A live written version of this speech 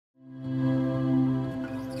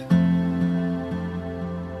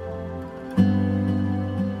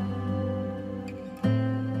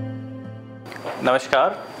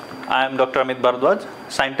Namaskar, I am Dr. Amit Bharadwaj,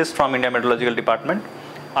 scientist from India Meteorological Department.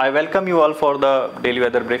 I welcome you all for the daily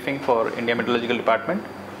weather briefing for India Meteorological Department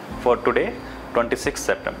for today, 26th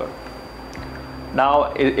September.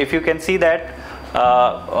 Now, if you can see that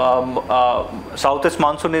Southwest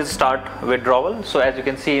Monsoon is start withdrawal. So as you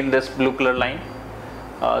can see in this blue color line,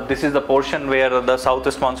 this is the portion where the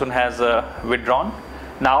Southwest Monsoon has withdrawn.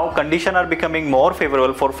 Now conditions are becoming more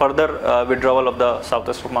favorable for further withdrawal of the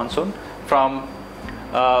Southwest Monsoon from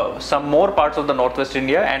some more parts of the northwest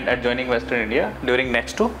India and adjoining western India during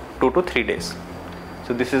next 2 to 3 days.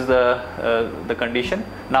 So this is the condition.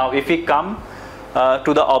 Now if we come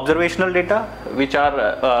to the observational data which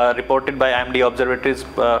are reported by IMD observatories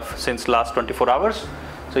since last 24 hours.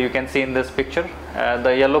 So you can see in this picture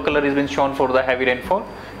the yellow color has been shown for the heavy rainfall.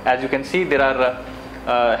 As you can see, there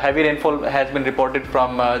are heavy rainfall has been reported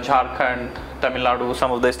from Jharkhand, Tamil Nadu.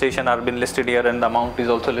 Some of the stations are been listed here and the amount is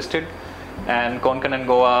also listed. And Konkan and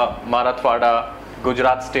Goa, Marathwada,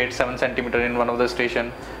 Gujarat state 7 centimeter in one of the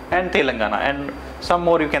station, and Telangana, and some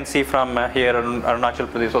more you can see from here. Arunachal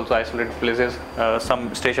Pradesh also isolated places.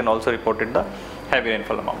 Some station also reported the heavy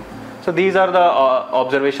rainfall amount. So these are the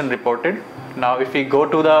observation reported. Now if we go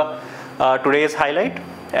to the today's highlight,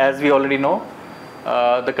 as we already know,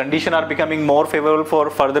 the conditions are becoming more favorable for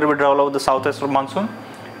further withdrawal of the southwest monsoon,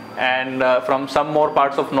 and from some more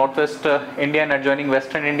parts of northwest India and adjoining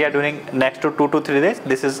western India during next 2 to 3 days.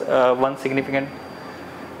 This is one significant.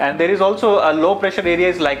 And there is also a low pressure area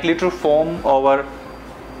is likely to form over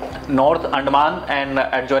North Andaman and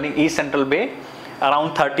adjoining Eastcentral Bay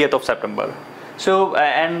around 30th of September. So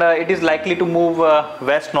and it is likely to move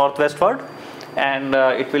west-northwestward, and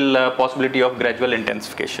it will possibility of gradual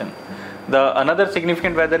intensification. The another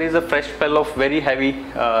significant weather is a fresh spell of very heavy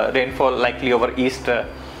rainfall likely over East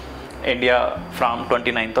India from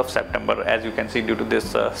 29th of September. As you can see, due to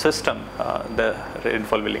this system, the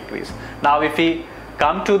rainfall will increase. Now if we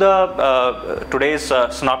come to the today's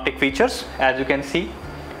synoptic features, as you can see,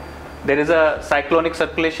 there is a cyclonic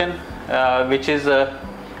circulation which is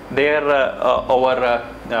there over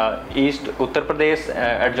east Uttar Pradesh,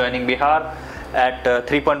 adjoining Bihar at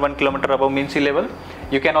 3.1 km above mean sea level.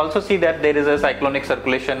 You can also see that there is a cyclonic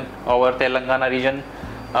circulation over Telangana region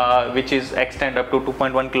which is extend up to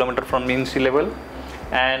 2.1 km from mean sea level,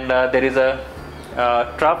 and there is a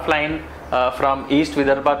trough line from east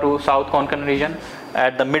Vidarbha to south Konkan region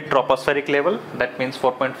at the mid tropospheric level, that means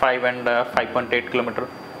 4.5 and 5.8 km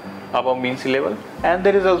above mean sea level. And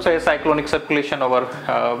there is also a cyclonic circulation over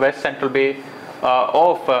west-central bay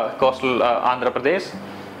of coastal Andhra Pradesh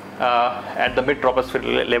at the mid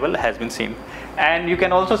tropospheric level has been seen. And you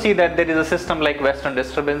can also see that there is a system like western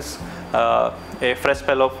disturbance. A fresh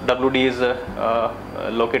spell of WD is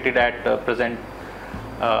located at present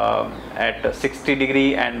at 60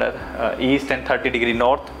 degree and east and 30 degree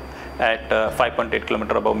north at 5.8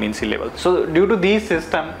 km above mean sea level. So due to these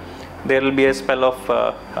system, there will be a spell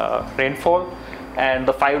of rainfall, and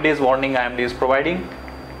the 5 days warning IMD is providing,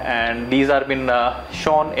 and these are been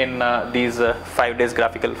shown in these 5 days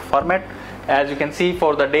graphical format. As you can see,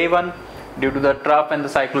 for the day 1, due to the trough and the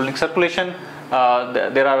cyclonic circulation,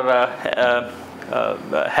 there are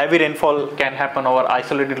heavy rainfall can happen over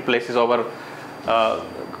isolated places over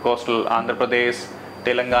coastal Andhra Pradesh,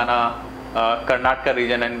 Telangana, Karnataka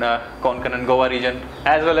region, and Konkan and Goa region,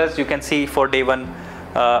 as well as you can see for day 1,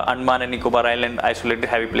 Andaman and Nicobar island isolated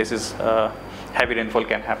heavy places, heavy rainfall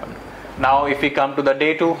can happen. Now if we come to the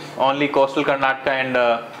day 2, only coastal Karnataka and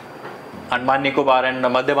Andaman Nicobar and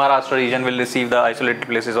Madhya Maharashtra region will receive the isolated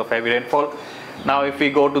places of heavy rainfall. Now if we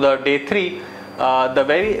go to the day 3, the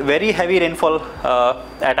very heavy rainfall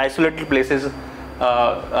at isolated places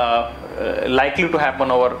likely to happen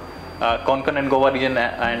over Konkan and Goa region,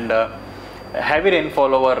 and heavy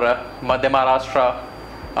rainfall over Madhya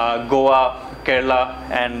Maharashtra, Goa, Kerala,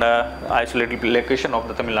 and isolated location of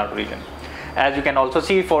the Tamil Nadu region. As you can also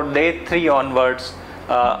see, for day 3 onwards,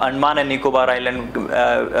 Andaman and Nicobar island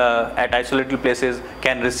at isolated places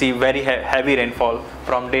can receive very heavy rainfall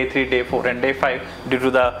from day 3, day 4 and day 5 due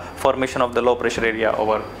to the formation of the low pressure area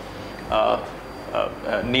over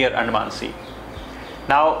near Andaman Sea.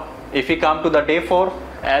 Now if we come to the day 4,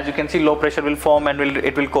 as you can see, low pressure will form and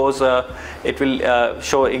it will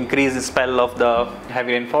show increased spell of the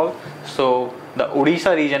heavy rainfall. So the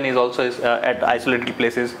Odisha region is also at isolated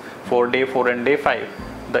places for day 4 and day 5.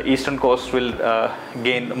 The eastern coast will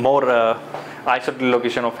gain more isolated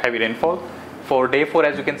location of heavy rainfall. For day 4,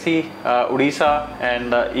 as you can see, Odisha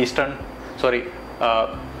and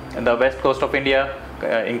the west coast of India,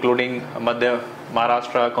 including Madhya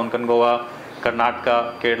Maharashtra, Konkan, Goa,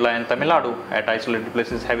 Karnataka, Kerala and Tamil Nadu at isolated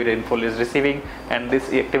places heavy rainfall is receiving, and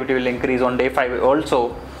this activity will increase on day 5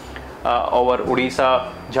 also over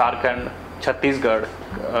Odisha, Jharkhand, Chhattisgarh,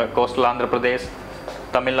 coastal Andhra Pradesh,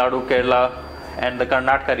 Tamil Nadu, Kerala and the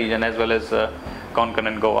Karnataka region, as well as Konkan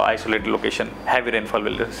and Goa isolated location heavy rainfall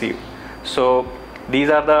will receive. So these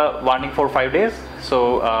are the warning for 5 days.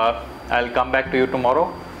 So I'll come back to you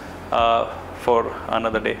tomorrow for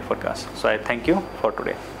another day forecast. So I thank you for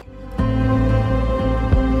today.